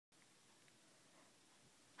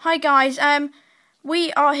Hi guys,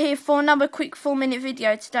 we are here for another quick 4-minute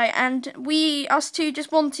video today, and us two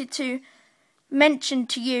just wanted to mention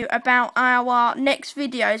to you about our next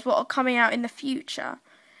videos, what are coming out in the future.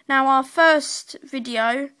 Now, our first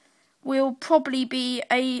video will probably be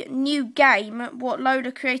a new game, what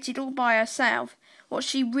Lola created all by herself, what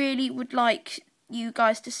she really would like you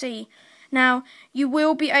guys to see. Now, you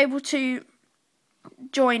will be able to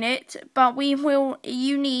join it, but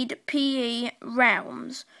you need PE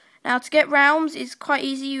realms. Now, to get realms is quite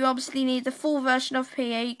easy. You obviously need the full version of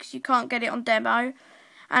PE because you can't get it on demo,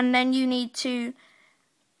 and then you need to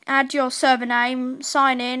add your server name,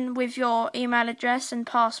 sign in with your email address and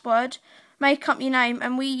password, make up your name,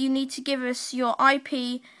 and you need to give us your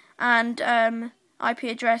IP and IP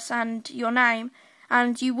address and your name,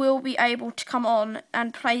 and you will be able to come on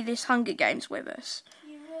and play this Hunger Games with us.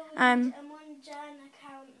 You will need a Mojang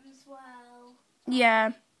account as well.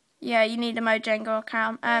 Yeah, you need a Mojang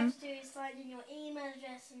account. All you have to do is sign in your email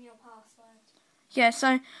address and your password. Yeah,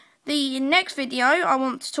 so the next video I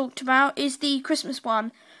want to talk about is the Christmas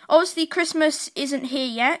one. Obviously, Christmas isn't here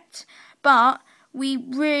yet, but we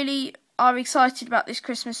really are excited about this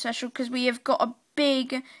Christmas special because we have got a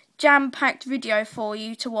big, jam-packed video for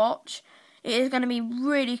you to watch. It is going to be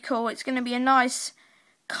really cool. It's going to be a nice,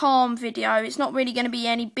 calm video. It's not really going to be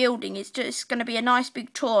any building. It's just going to be a nice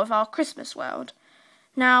big tour of our Christmas world.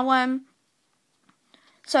 Now,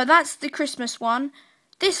 so that's the Christmas one.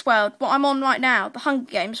 This world, what I'm on right now, the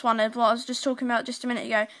Hunger Games one, what I was just talking about just a minute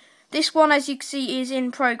ago. This one, as you can see, is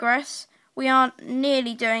in progress. We are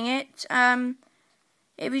nearly doing it.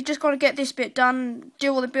 We've just got to get this bit done,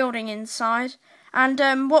 do all the building inside.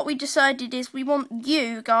 And what we decided is we want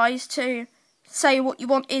you guys to say what you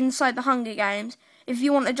want inside the Hunger Games. If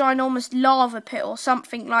you want a ginormous lava pit or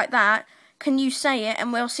something like that, can you say it,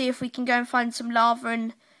 and we'll see if we can go and find some lava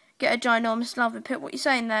and get a ginormous lava pit. What are you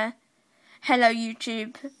saying there? Hello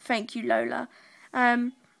YouTube. Thank you, Lola.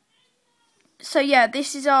 So yeah,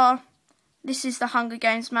 this is the Hunger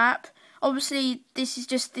Games map. Obviously, this is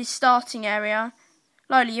just the starting area.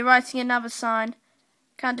 Lola, you're writing another sign.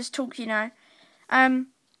 Can't just talk, you know.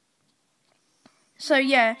 So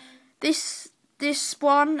yeah, this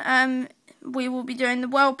one, we will be doing the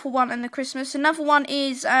Whirlpool one and the Christmas. Another one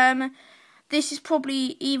is, this is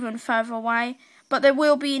probably even further away, but there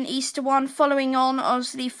will be an Easter one following on,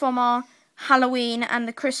 obviously, from our Halloween and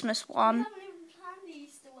the Christmas one. We haven't even planned the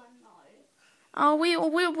Easter one, though.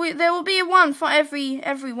 Oh, there will be a one for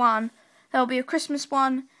every one. There will be a Christmas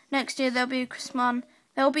one. Next year there will be a Christmas one.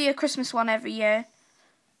 There will be a Christmas one every year.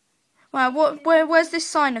 Well, where's this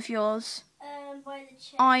sign of yours? By the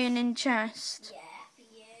chest. Iron in chest. Yeah, for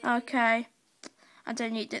you. Okay. I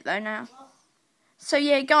don't need it though now. So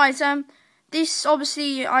yeah, guys, this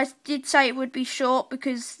obviously I did say it would be short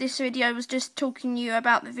because this video was just talking to you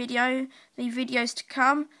about the videos to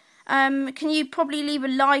come. Can you probably leave a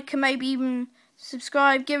like and maybe even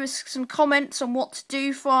subscribe? Give us some comments on what to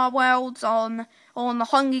do for our worlds on the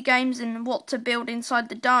Hunger Games and what to build inside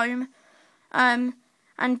the dome. And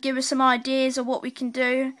give us some ideas of what we can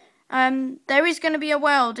do. There is going to be a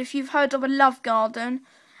world, if you've heard of a love garden,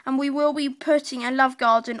 and we will be putting a love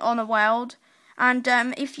garden on a world. And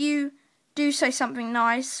if you do say something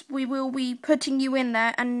nice, we will be putting you in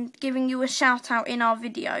there and giving you a shout out in our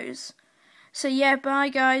videos. So yeah, bye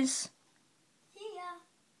guys.